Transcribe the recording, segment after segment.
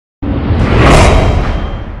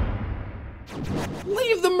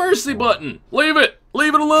Leave the mercy button! Leave it!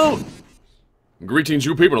 Leave it alone! Greetings,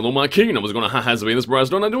 you people, although my kingdom was going to has been this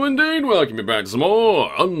Briarstone, I do indeed welcome you back to some more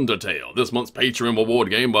Undertale, this month's Patreon reward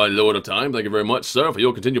game by Lord of Time. Thank you very much, sir, for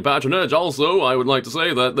your continued patronage. Also, I would like to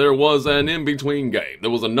say that there was an in-between game. There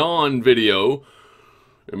was a non-video,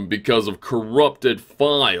 because of corrupted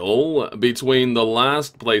file, between the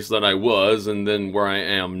last place that I was and then where I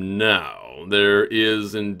am now. There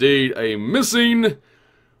is indeed a missing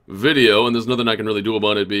video, and there's nothing I can really do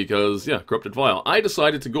about it because, yeah, corrupted file. I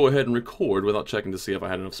decided to go ahead and record without checking to see if I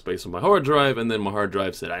had enough space on my hard drive, and then my hard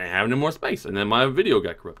drive said I didn't have any more space, and then my video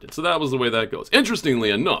got corrupted. So that was the way that goes. Interestingly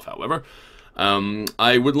enough, however,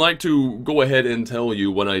 I would like to go ahead and tell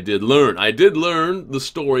you what I did learn. I did learn the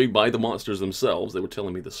story by the monsters themselves. They were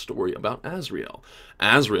telling me the story about Azrael.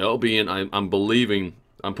 Azrael being, I'm believing,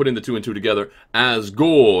 I'm putting the two and two together,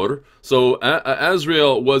 Asgore. So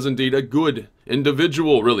Azrael was indeed a good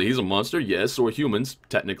individual, really. He's a monster, yes, or humans,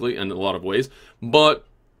 technically, in a lot of ways. But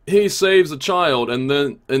he saves a child, and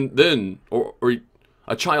then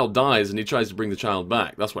a child dies, and he tries to bring the child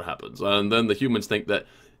back. That's what happens. And then the humans think that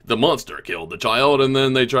the monster killed the child, and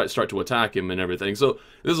then they start to attack him and everything. So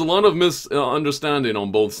there's a lot of misunderstanding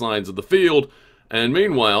on both sides of the field. And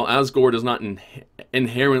meanwhile, Asgore is not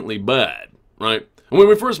inherently bad, right? And when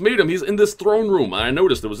we first meet him, he's in this throne room. I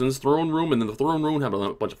noticed it was in this throne room, and then the throne room had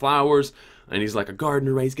a bunch of flowers, and he's like a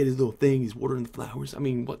gardener, right? He's got his little thing, he's watering the flowers. I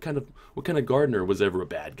mean, what kind of gardener was ever a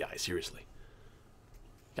bad guy, seriously?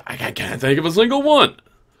 I can't think of a single one.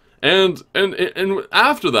 And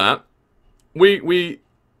after that, we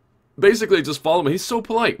basically just follow him. He's so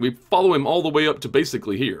polite. We follow him all the way up to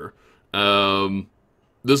basically here.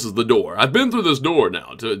 This is the door. I've been through this door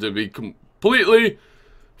now, to be completely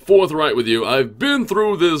forthright with you. I've been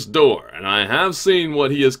through this door, and I have seen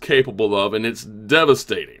what he is capable of, and it's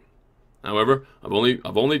devastating. However, I've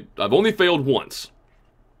only failed once.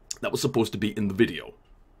 That was supposed to be in the video,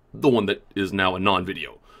 the one that is now a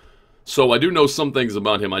non-video. So I do know some things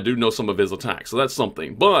about him. I do know some of his attacks, so that's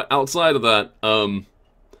something. But outside of that,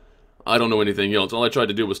 I don't know anything else. All I tried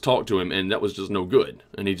to do was talk to him, and that was just no good.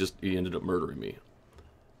 And he ended up murdering me.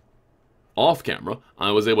 Off camera,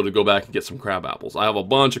 I was able to go back and get some crab apples. I have a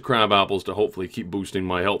bunch of crab apples to hopefully keep boosting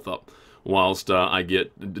my health up whilst I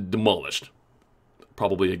get demolished.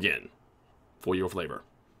 Probably again. For your flavor.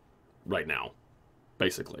 Right now.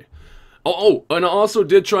 Basically. Oh, and I also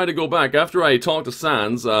did try to go back after I talked to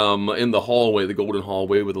Sans in the hallway, the golden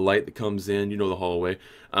hallway with the light that comes in. You know the hallway.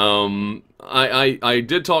 I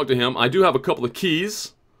did talk to him. I do have a couple of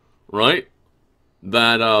keys, right,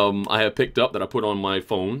 that I have picked up that I put on my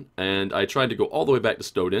phone, and I tried to go all the way back to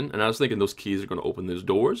Snowden, and I was thinking those keys are going to open those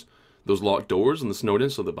doors, those locked doors in the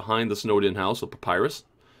Snowden, so they're behind the Snowden house of Papyrus,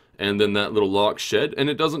 and then that little locked shed,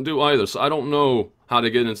 and it doesn't do either, so I don't know how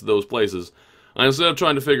to get into those places. And instead of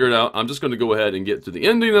trying to figure it out, I'm just going to go ahead and get to the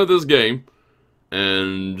ending of this game,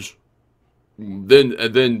 and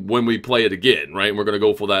then when we play it again, right, we're going to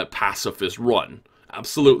go for that pacifist run,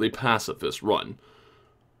 absolutely pacifist run.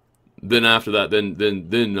 Then after that,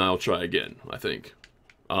 then I'll try again, I think.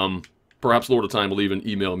 Perhaps Lord of Time will even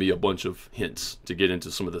email me a bunch of hints to get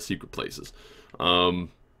into some of the secret places. That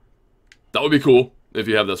would be cool if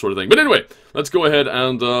you have that sort of thing. But anyway, let's go ahead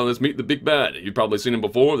and let's meet the big bad. You've probably seen him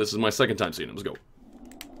before. This is my second time seeing him. Let's go.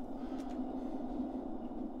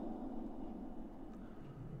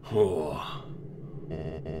 Oh.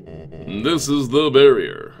 This is the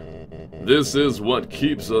barrier. This is what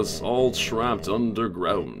keeps us all trapped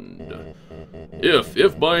underground.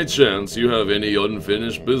 If by chance you have any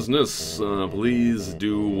unfinished business, please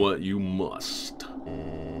do what you must.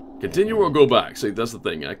 Continue or go back. See, that's the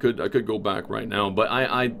thing. I could go back right now, but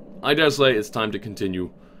I dare say it's time to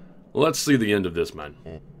continue. Let's see the end of this, man.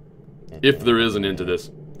 If there is an end to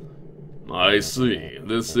this. I see.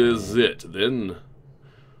 This is it, then.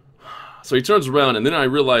 So he turns around, and then I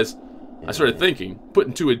realized, I started thinking,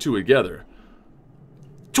 putting two and two together.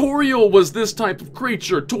 Toriel was this type of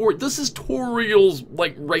creature. This is Toriel's,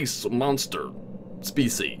 like, race monster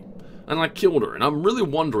species. And I killed her. And I'm really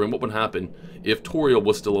wondering what would happen if Toriel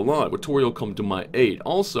was still alive. Would Toriel come to my aid?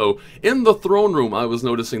 Also, in the throne room, I was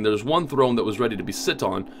noticing there's one throne that was ready to be sit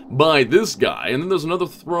on by this guy. And then there's another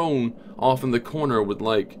throne off in the corner with,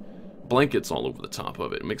 like, blankets all over the top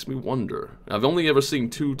of it. It makes me wonder. I've only ever seen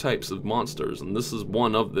two types of monsters, and this is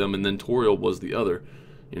one of them, and then Toriel was the other.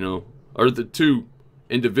 You know, or the two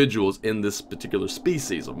individuals in this particular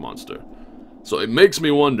species of monster. So it makes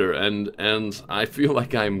me wonder, and I feel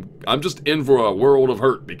like I'm just in for a world of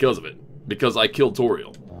hurt because of it. Because I killed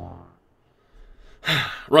Toriel.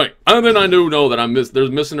 Right, and then I know that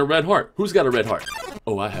there's missing a red heart. Who's got a red heart?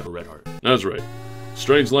 Oh, I have a red heart. That's right.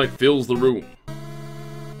 Strange light fills the room.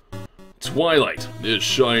 twilight is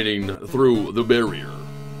shining through the barrier.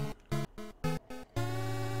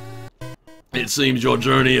 It seems your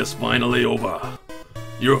journey is finally over.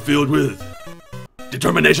 You're filled with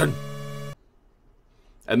determination.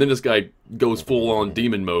 And then this guy goes full-on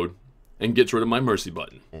demon mode and gets rid of my mercy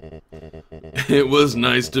button. It was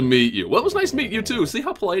nice to meet you. Well, it was nice to meet you too. See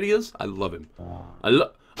how polite he is? I love him.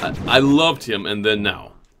 I loved him, and then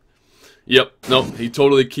now. Yep, no, he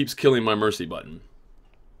totally keeps killing my mercy button.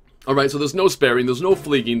 Alright, so there's no sparing, there's no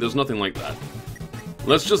fleeing, there's nothing like that.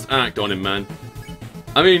 Let's just act on him, man.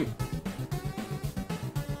 I mean,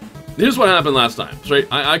 here's what happened last time. Straight,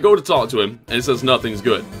 I go to talk to him, and he says nothing's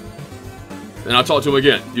good. And I talk to him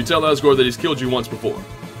again. You tell Asgore that he's killed you once before.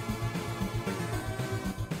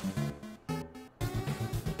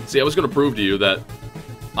 See, I was going to prove to you that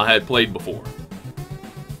I had played before.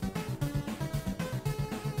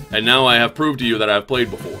 And now I have proved to you that I have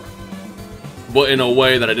played before. But in a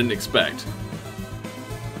way that I didn't expect.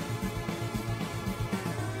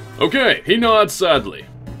 Okay, he nods sadly.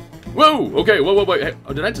 Whoa, okay, whoa, wait. Hey,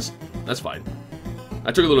 oh, did I just... That's fine.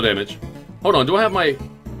 I took a little damage. Hold on, do I have my...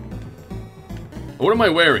 What am I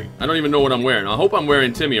wearing? I don't even know what I'm wearing. I hope I'm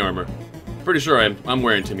wearing Timmy armor. Pretty sure I'm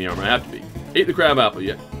wearing Timmy armor. I have to be. Ate the crab apple,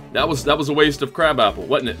 yeah. That was a waste of crab apple,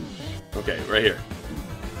 wasn't it? Okay, right here.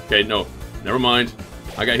 Okay, no. Never mind.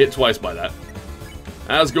 I got hit twice by that.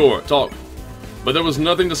 Asgore, talk. But there was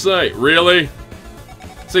nothing to say. Really?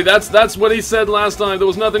 See, that's what he said last time. There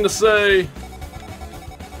was nothing to say.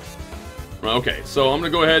 Okay, so I'm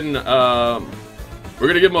gonna go ahead and we're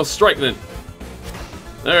gonna give him a strike then.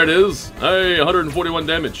 There it is. Hey, 141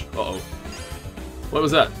 damage. Uh-oh. What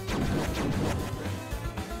was that?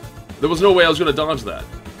 There was no way I was gonna dodge that.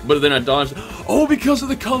 But then I dodged. Oh, because of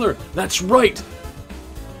the color. That's right.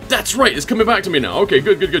 That's right. It's coming back to me now. Okay,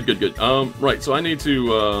 good. Right, so I need to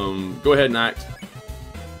go ahead and act.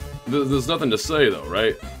 There's nothing to say though,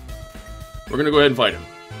 right? We're gonna go ahead and fight him.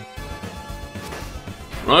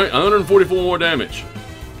 Right, 144 more damage.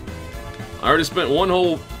 I already spent one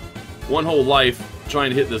whole life trying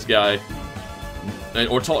to hit this guy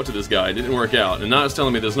or talk to this guy. It didn't work out, and now it's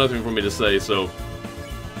telling me there's nothing for me to say, so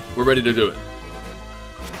we're ready to do it.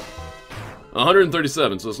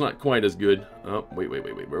 137, so it's not quite as good. Oh, wait.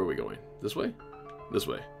 Where are we going? This way? This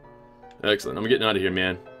way. Excellent. I'm getting out of here,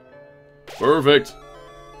 man. Perfect.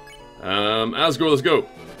 Asgore, let's go.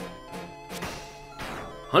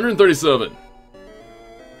 137.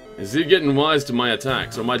 Is he getting wise to my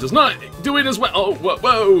attacks, or am I just not doing as well? Oh,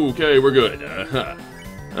 whoa, okay, we're good.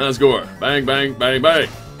 Asgore, bang, bang, bang, bang.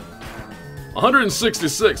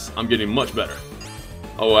 166. I'm getting much better.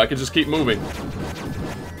 Oh, I can just keep moving.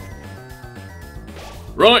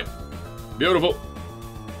 Right. Beautiful.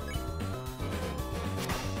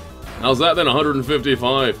 How's that then?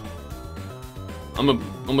 155. I'm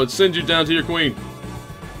gonna send you down to your queen.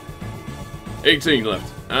 18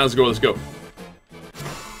 left. Asgore, let's go.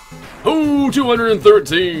 Oh,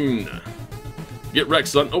 213. Get wrecked,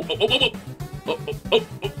 son. Oh.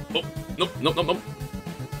 Nope.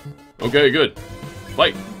 Okay, good.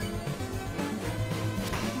 Fight.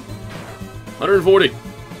 140.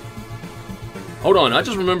 Hold on, I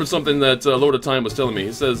just remembered something that Lord of Time was telling me.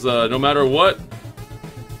 He says, no matter what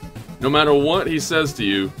he says to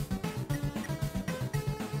you,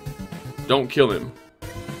 don't kill him.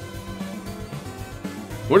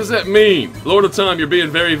 What does that mean? Lord of Time, you're being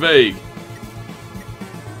very vague.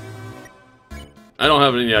 I don't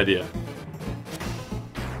have any idea.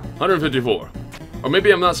 154. Or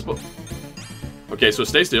maybe I'm not supposed... Okay, so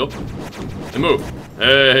stay still. And move.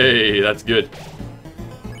 Hey, that's good.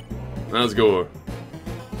 Let's go.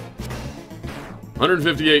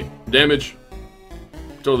 158 damage.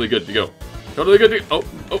 Totally good to go. Totally good to go.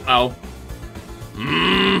 Oh, ow.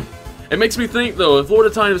 It makes me think though, if Lord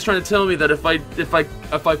of Time is trying to tell me that if I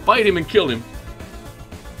fight him and kill him,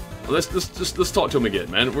 well, let's talk to him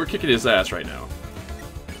again, man. We're kicking his ass right now.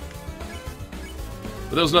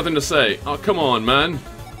 But there was nothing to say. Oh, come on, man.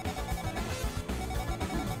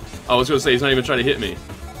 I was gonna say he's not even trying to hit me,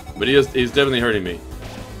 but he's definitely hurting me.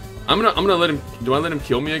 I'm gonna let him. Do I let him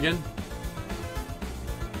kill me again?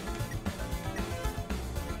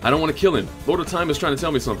 I don't want to kill him. Lord of Time is trying to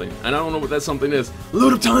tell me something, and I don't know what that something is.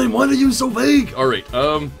 Lord of Time, why are you so vague? All right.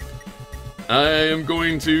 I am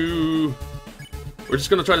going to. We're just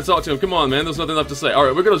gonna try to talk to him. Come on, man. There's nothing left to say. All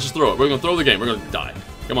right, we're gonna just throw it. We're gonna throw the game. We're gonna die.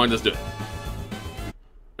 Come on, let's do it.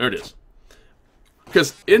 There it is.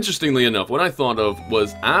 Because interestingly enough, what I thought of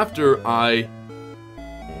was after I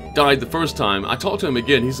died the first time, I talked to him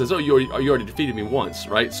again. He says, "Oh, you already defeated me once,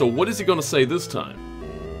 right? So what is he gonna say this time?"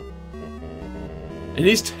 And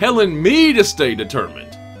he's telling me to stay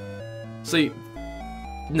determined. See,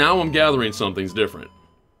 now I'm gathering something's different.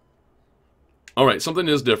 Alright, something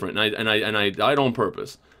is different, and I died on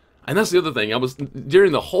purpose. And that's the other thing,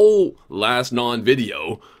 during the whole last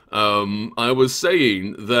non-video, I was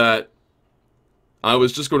saying that I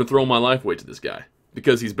was just going to throw my life away to this guy,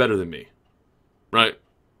 because he's better than me. Right?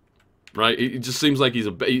 Right? It just seems like he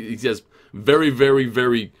has very, very,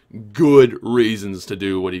 very good reasons to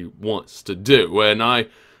do what he wants to do. And I,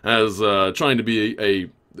 as trying to be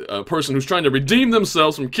a person who's trying to redeem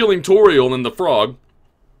themselves from killing Toriel and the frog,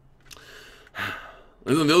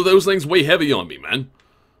 those things weigh heavy on me, man.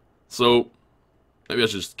 So, maybe I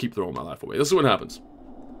should just keep throwing my life away. Let's see what happens.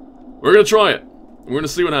 We're gonna try it. We're gonna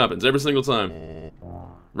see what happens every single time.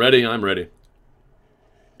 Ready? I'm ready.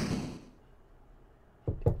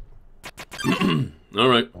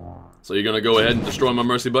 Alright. So you're gonna go ahead and destroy my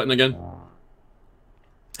mercy button again?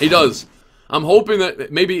 He does. I'm hoping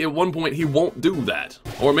that maybe at one point he won't do that.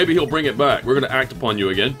 Or maybe he'll bring it back. We're gonna act upon you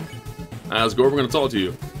again. Asgore, we're gonna talk to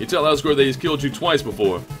you. You tell Asgore that he's killed you twice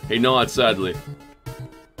before. He nods sadly.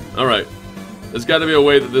 Alright. There's gotta be a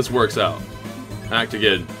way that this works out. Act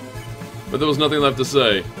again. But there was nothing left to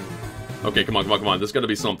say. Okay, come on, come on, come on. There's gotta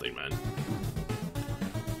be something, man.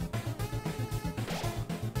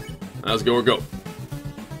 Asgore, go.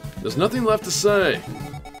 There's nothing left to say.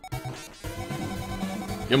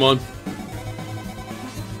 Come on.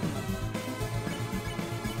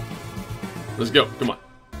 Let's go. Come on.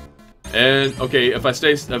 And okay, if I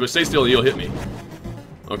stay still, he'll hit me.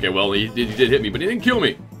 Okay, well he did hit me, but he didn't kill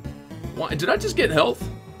me. Why? Did I just get health?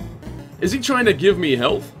 Is he trying to give me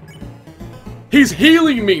health? He's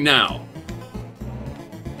healing me now.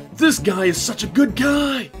 This guy is such a good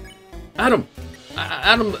guy.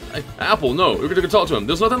 Apple, no, we're gonna talk to him.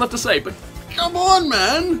 There's nothing left to say, but come on,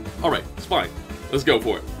 man. Alright, it's fine. Let's go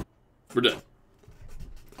for it. We're done.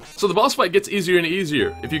 So the boss fight gets easier and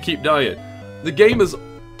easier if you keep dying. The game is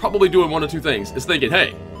probably doing one of two things. It's thinking,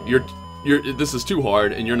 hey, this is too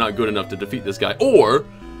hard and you're not good enough to defeat this guy. Or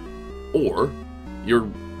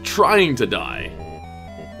you're trying to die.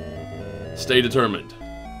 Stay determined.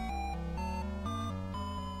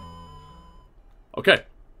 Okay.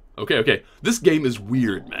 Okay. This game is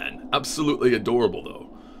weird, man. Absolutely adorable, though.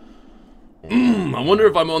 I wonder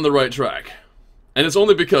if I'm on the right track. And it's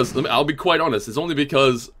only because, I'll be quite honest, it's only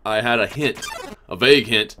because I had a hint, a vague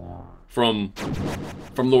hint, from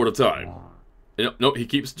Lord of Time. Nope, he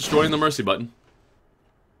keeps destroying the mercy button.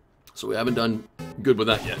 So we haven't done good with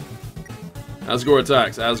that yet. Asgore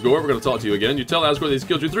attacks. Asgore, we're going to talk to you again. You tell Asgore that he's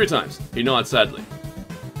killed you 3 times. He nods sadly.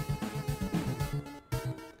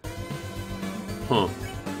 Huh.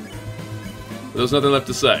 There's nothing left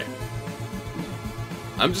to say.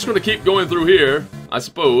 I'm just going to keep going through here, I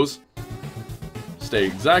suppose. Stay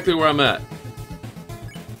exactly where I'm at.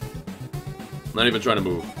 Not even trying to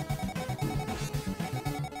move.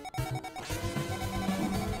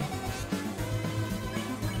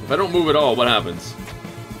 If I don't move at all, what happens?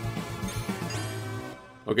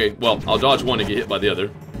 Okay, well, I'll dodge one and get hit by the other.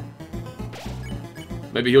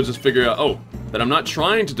 Maybe he'll just figure out, oh, that I'm not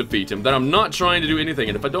trying to defeat him, that I'm not trying to do anything,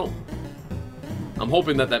 and if I don't, I'm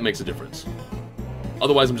hoping that that makes a difference.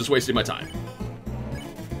 Otherwise, I'm just wasting my time.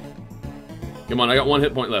 Come on, I got 1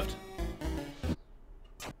 hit point left.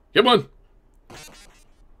 Come on!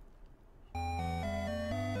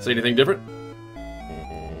 Say anything different?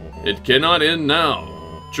 It cannot end now.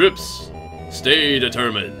 Trips, stay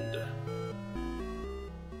determined.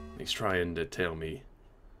 He's trying to tell me.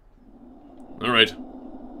 Alright.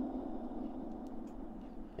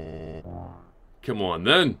 Come on,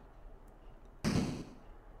 then.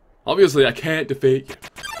 Obviously, I can't defeat you.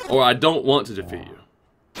 Or I don't want to defeat you.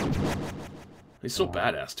 He's so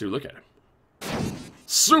badass, too. Look at him.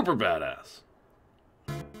 Super badass.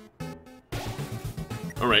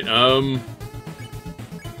 Alright,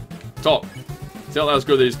 talk. Tell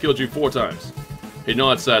Asgore that he's killed you 4 times. He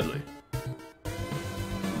nods sadly.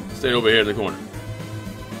 Stay over here in the corner.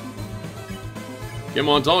 Come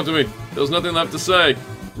on, talk to me. There's nothing left to say.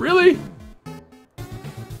 Really?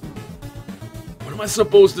 What am I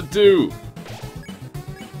supposed to do?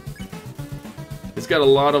 It's got a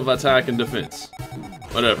lot of attack and defense.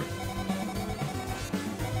 Whatever.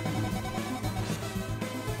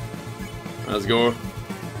 Asgore.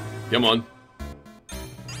 Come on.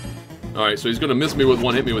 Alright, so he's gonna miss me with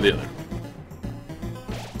one, hit me with the other.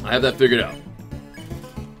 I have that figured out.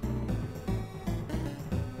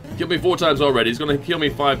 He killed me 4 times already. He's gonna kill me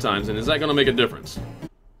 5 times, and is that gonna make a difference?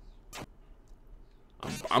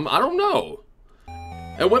 I don't know.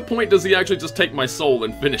 At what point does he actually just take my soul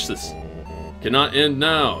and finish this? Cannot end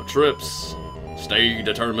now. Trips. Stay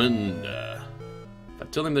determined. If I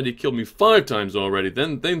tell him that he killed me 5 times already,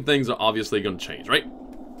 then things are obviously gonna change, right?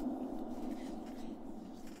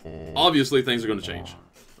 obviously things are going to change.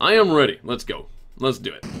 I am ready. Let's go. Let's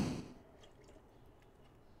do it.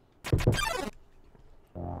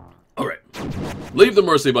 Alright. Leave the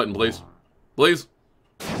mercy button, please. Please?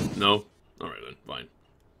 No? Alright then, fine.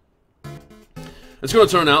 It's going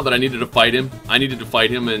to turn out that I needed to fight him. I needed to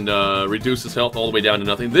fight him and reduce his health all the way down to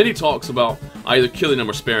nothing. Then he talks about either killing him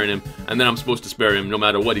or sparing him, and then I'm supposed to spare him no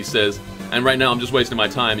matter what he says. And right now I'm just wasting my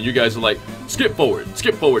time, and you guys are like, skip forward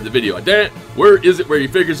the video. Damn, where is it where he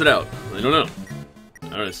figures it out? I don't know.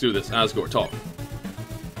 Alright, let's do this. Asgore, talk.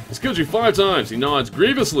 He's killed you 5 times. He nods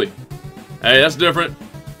grievously. Hey, that's different.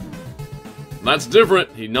 That's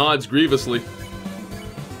different. He nods grievously.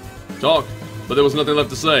 Talk. But there was nothing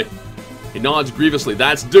left to say. He nods grievously.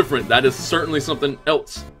 That's different. That is certainly something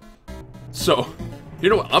else. So, you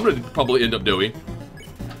know what I'm going to probably end up doing?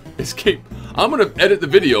 Escape. I'm going to edit the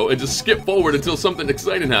video and just skip forward until something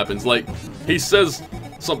exciting happens. Like, he says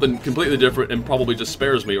something completely different and probably just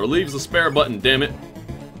spares me. Or leaves the spare button, damn it.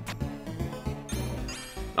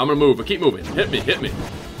 I'm going to move. But keep moving. Hit me, hit me.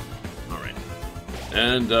 Alright.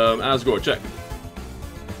 And, Asgore, check.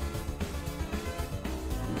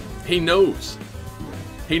 He knows.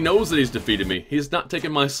 He knows that he's defeated me. He's not taken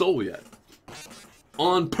my soul yet.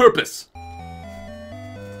 On purpose.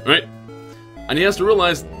 Right? And he has to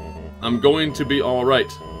realize I'm going to be alright.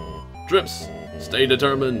 Trips, stay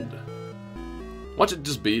determined. Watch it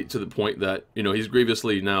just be to the point that, you know, he's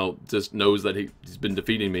grievously now just knows that he's been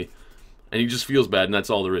defeating me. And he just feels bad, and that's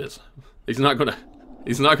all there is. He's not gonna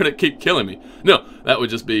keep killing me. No, that would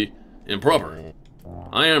just be improper.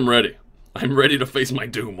 I am ready. I'm ready to face my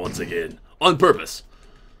doom once again. On purpose.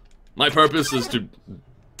 My purpose is to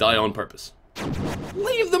die on purpose.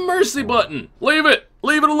 Leave the mercy button! Leave it!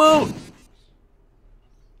 Leave it alone!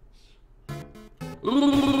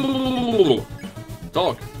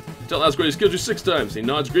 Talk. Tell Asgore he's killed you 6 times. He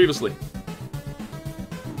nods grievously.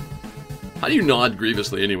 How do you nod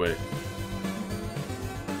grievously anyway?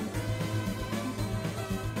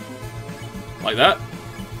 Like that?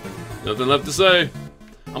 Nothing left to say.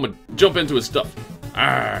 I'm gonna jump into his stuff.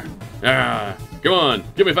 Arr! Arr! Come on,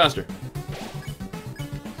 get me faster.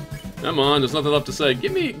 Come on, there's nothing left to say.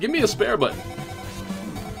 Give me a spare button.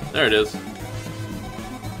 There it is.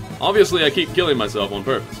 Obviously, I keep killing myself on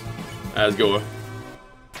purpose. Asgore.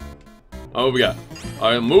 Oh, what we got?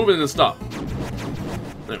 Alright, move and then stop.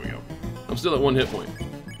 There we go. I'm still at 1 hit point.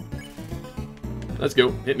 Let's go.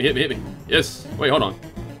 Hit me, hit me, hit me. Yes. Wait, hold on.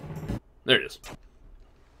 There it is.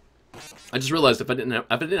 I just realized if I didn't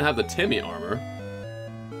have the Timmy armor,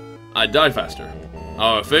 I'd die faster.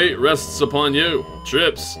 Our fate rests upon you.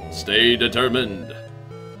 Trips, stay determined.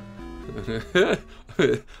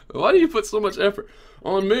 Why do you put so much effort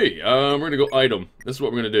on me? We're gonna go item. This is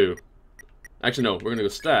what we're gonna do. Actually, no, we're gonna go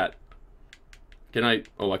stat. Can I?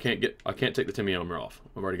 Oh, I can't take the Timmy armor off.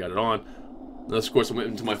 I've already got it on. Unless, of course, I went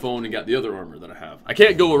into my phone and got the other armor that I have. I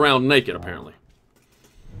can't go around naked, apparently.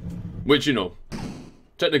 Which, you know,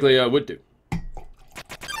 technically I would do.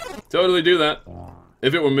 Totally do that.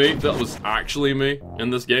 If it were me, if that was actually me in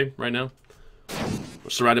this game right now,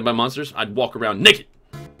 surrounded by monsters, I'd walk around naked.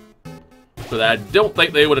 So that I don't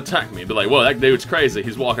think they would attack me. Be like, whoa, that dude's crazy.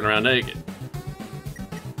 He's walking around naked.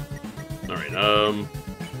 Alright,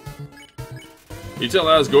 you tell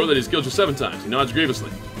Asgore that he's killed you 7 times. He nods grievously.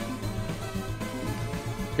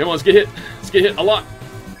 Come on, let's get hit. Let's get hit a lot.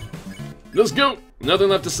 Let's go. Nothing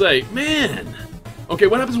left to say. Man! Okay,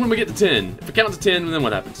 what happens when we get to 10? If we count to 10, then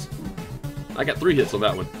what happens? I got 3 hits on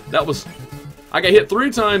that one. I got hit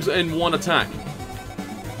 3 times in 1 attack.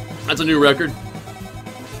 That's a new record.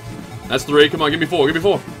 That's 3. Come on, give me 4. Give me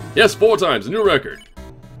 4. Yes, 4 times. A new record.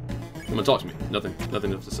 Come on, talk to me.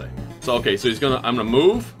 Nothing else to say. So, okay, so I'm gonna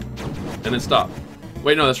move and then stop.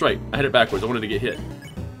 Wait, no, that's right. I had it backwards. I wanted to get hit.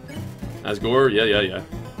 Asgore, yeah.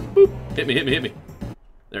 Boop. Hit me, hit me, hit me.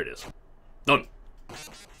 There it is. Done.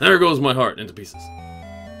 There goes my heart into pieces.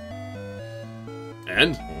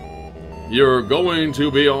 And you're going to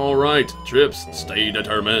be alright. Trips, stay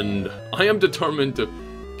determined. I am determined to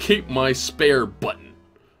keep my spare button.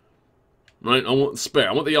 Right? I want the spare.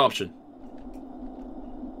 I want the option.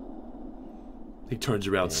 He turns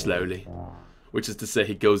around slowly, which is to say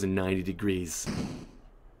he goes in 90 degrees.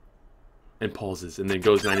 And pauses, and then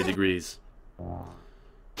goes 90 degrees.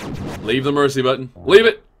 Leave the mercy button. Leave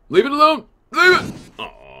it! Leave it alone! Leave it!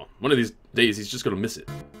 Aw, one of these days he's just gonna miss it.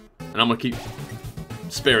 And I'm gonna keep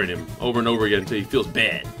sparing him over and over again until he feels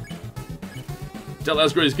bad. Tell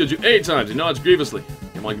Asgore he's killed you 8 times. He nods grievously.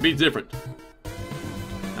 Come on, be different.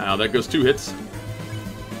 Now, there goes 2 hits.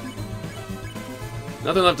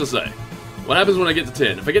 Nothing left to say. What happens when I get to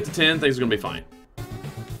 10? If I get to 10, things are gonna be fine.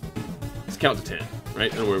 Let's count to 10,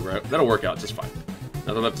 right? That'll work out just fine.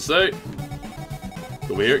 Nothing left to say.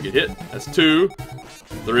 Over here, get hit. That's 2,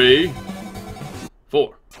 3,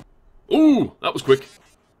 4. Ooh, that was quick.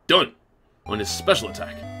 Done. On his special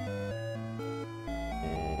attack.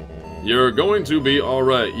 You're going to be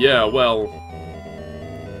alright. Yeah, well,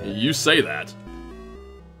 you say that.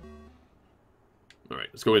 Alright,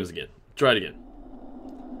 let's go in this again. Try it again.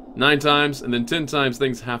 9 times, and then 10 times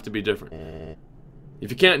things have to be different. If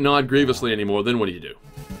you can't nod grievously anymore, then what do you do?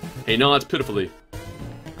 He nods pitifully.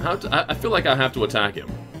 I feel like I have to attack him.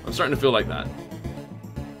 I'm starting to feel like that.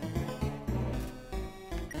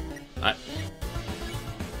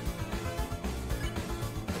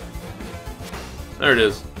 There it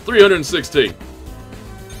is. 316.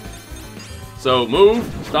 So, move.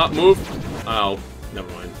 Stop, move. Ow. Never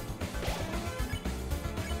mind.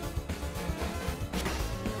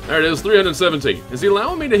 There it is, 317. Is he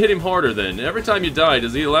allowing me to hit him harder then? Every time you die,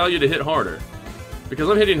 does he allow you to hit harder? Because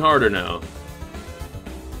I'm hitting harder now.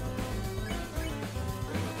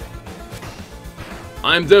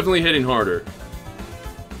 I'm definitely hitting harder.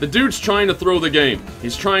 The dude's trying to throw the game.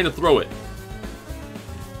 He's trying to throw it.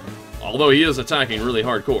 Although he is attacking really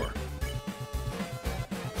hardcore.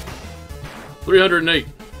 308.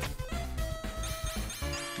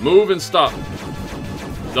 Move and stop.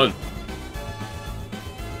 Done.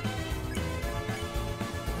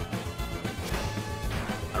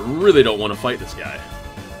 I really don't want to fight this guy.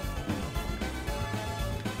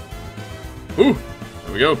 Ooh,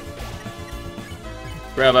 there we go.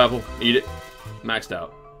 Crab apple, eat it. Maxed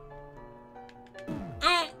out.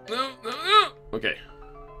 Oh, no, no, no. Okay.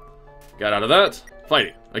 Got out of that.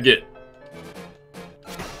 Fighting. Again.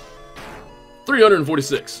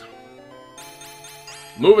 346.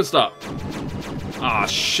 Move and stop. Ah,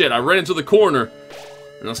 shit. I ran into the corner.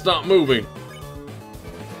 And I stopped moving.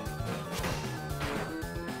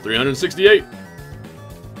 368.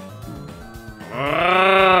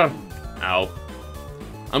 Ah, ow.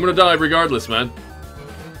 I'm gonna die regardless, man.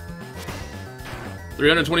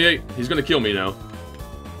 328. He's gonna kill me now.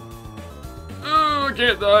 Oh, I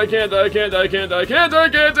can't die, I can't die, I can't die, I can't die, I can't die, I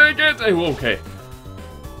can't die, I can't die. Okay.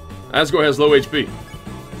 Asgore has low HP.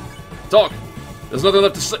 Talk. There's nothing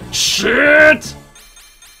left to say. Shit!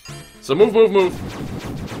 So move, move, move.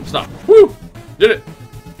 Stop. Woo! Did it.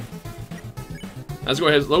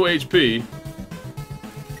 Asgore has low HP.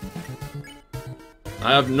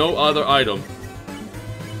 I have no other item.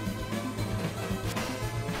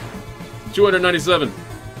 297.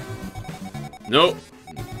 Nope.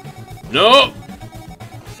 Nope.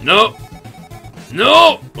 Nope.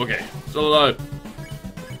 Nope. Okay. Still alive.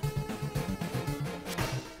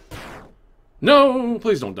 No!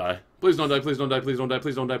 Please don't die. Please don't die. Please don't die. Please don't die.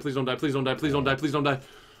 Please don't die. Please don't die. Please don't die. Please don't die. Please don't die.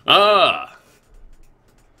 Ah!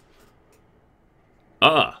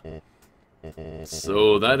 Ah.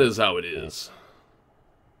 So that is how it is.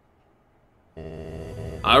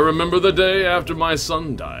 I remember the day after my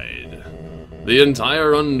son died. The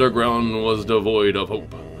entire underground was devoid of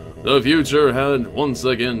hope. The future had once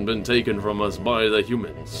again been taken from us by the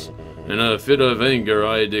humans. In a fit of anger,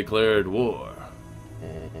 I declared war.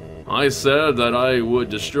 I said that I would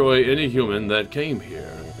destroy any human that came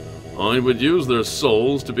here. I would use their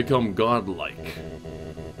souls to become godlike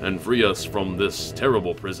and free us from this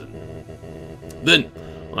terrible prison. Then,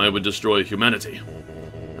 I would destroy humanity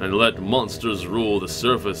and let monsters rule the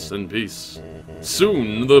surface in peace.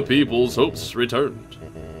 Soon, the people's hopes returned.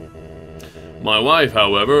 My wife,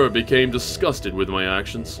 however, became disgusted with my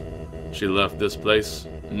actions. She left this place,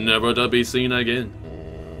 never to be seen again.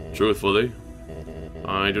 Truthfully,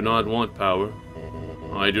 I do not want power.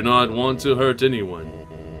 I do not want to hurt anyone.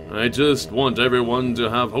 I just want everyone to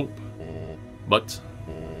have hope. But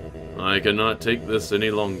I cannot take this any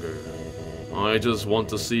longer. I just want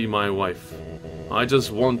to see my wife. I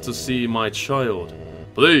just want to see my child.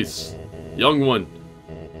 Please, young one.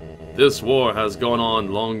 This war has gone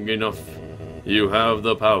on long enough. You have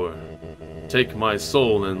the power. Take my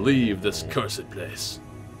soul and leave this cursed place.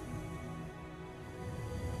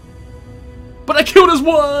 But I killed his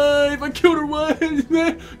wife! I killed her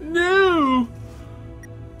wife! No!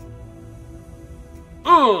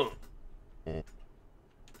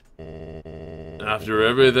 After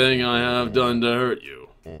everything I have done to hurt you,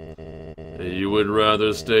 you would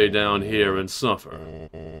rather stay down here and suffer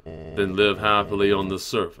than live happily on the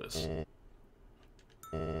surface.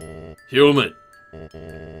 Human,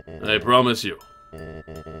 I promise you,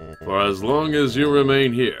 for as long as you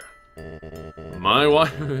remain here, my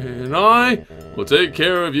wife and I will take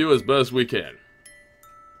care of you as best we can.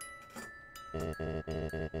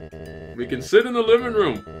 We can sit in the living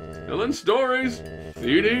room, telling stories,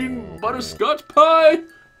 eating butterscotch pie.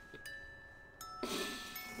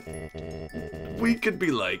 we could be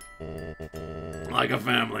like a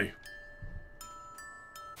family.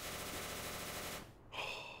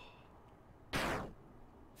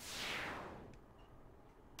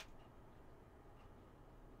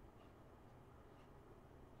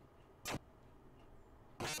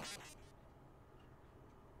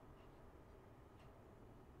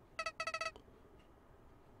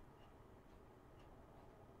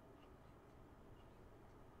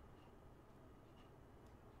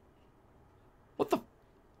 What the?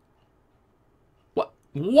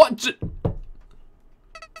 What?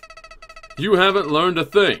 You haven't learned a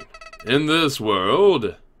thing. In this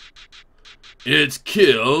world, it's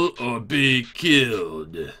kill or be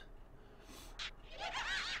killed.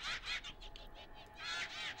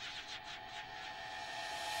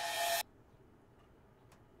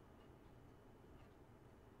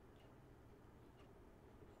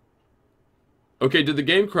 Okay, did the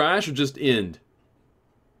game crash or just end?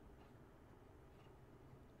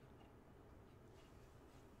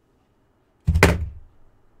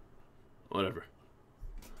 Whatever.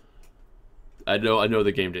 I know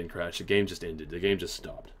the game didn't crash. The game just ended. The game just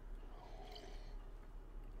stopped.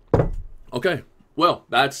 Okay. Well,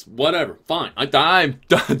 that's whatever. Fine.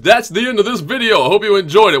 That's the end of this video. I hope you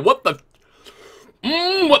enjoyed it. What the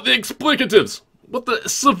explicatives? What the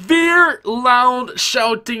severe, loud,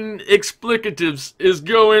 shouting explicatives is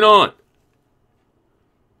going on?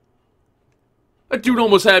 That dude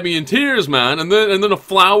almost had me in tears, man. And then a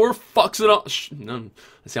flower fucks it up. No.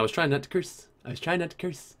 See, I was trying not to curse. And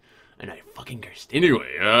I fucking cursed.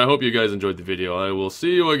 Anyway, I hope you guys enjoyed the video. I will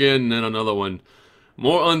see you again in another one.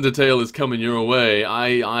 More Undertale is coming your way.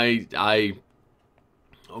 Oh,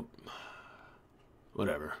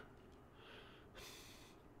 whatever.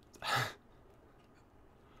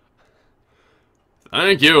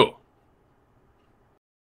 Thank you.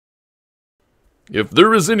 If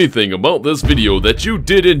there is anything about this video that you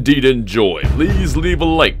did indeed enjoy, please leave a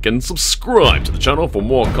like and subscribe to the channel for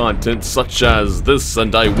more content such as this,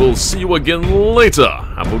 and I will see you again later.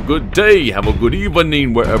 Have a good day, have a good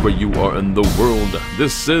evening wherever you are in the world.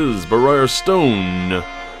 This is Briarstone,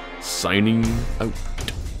 signing out.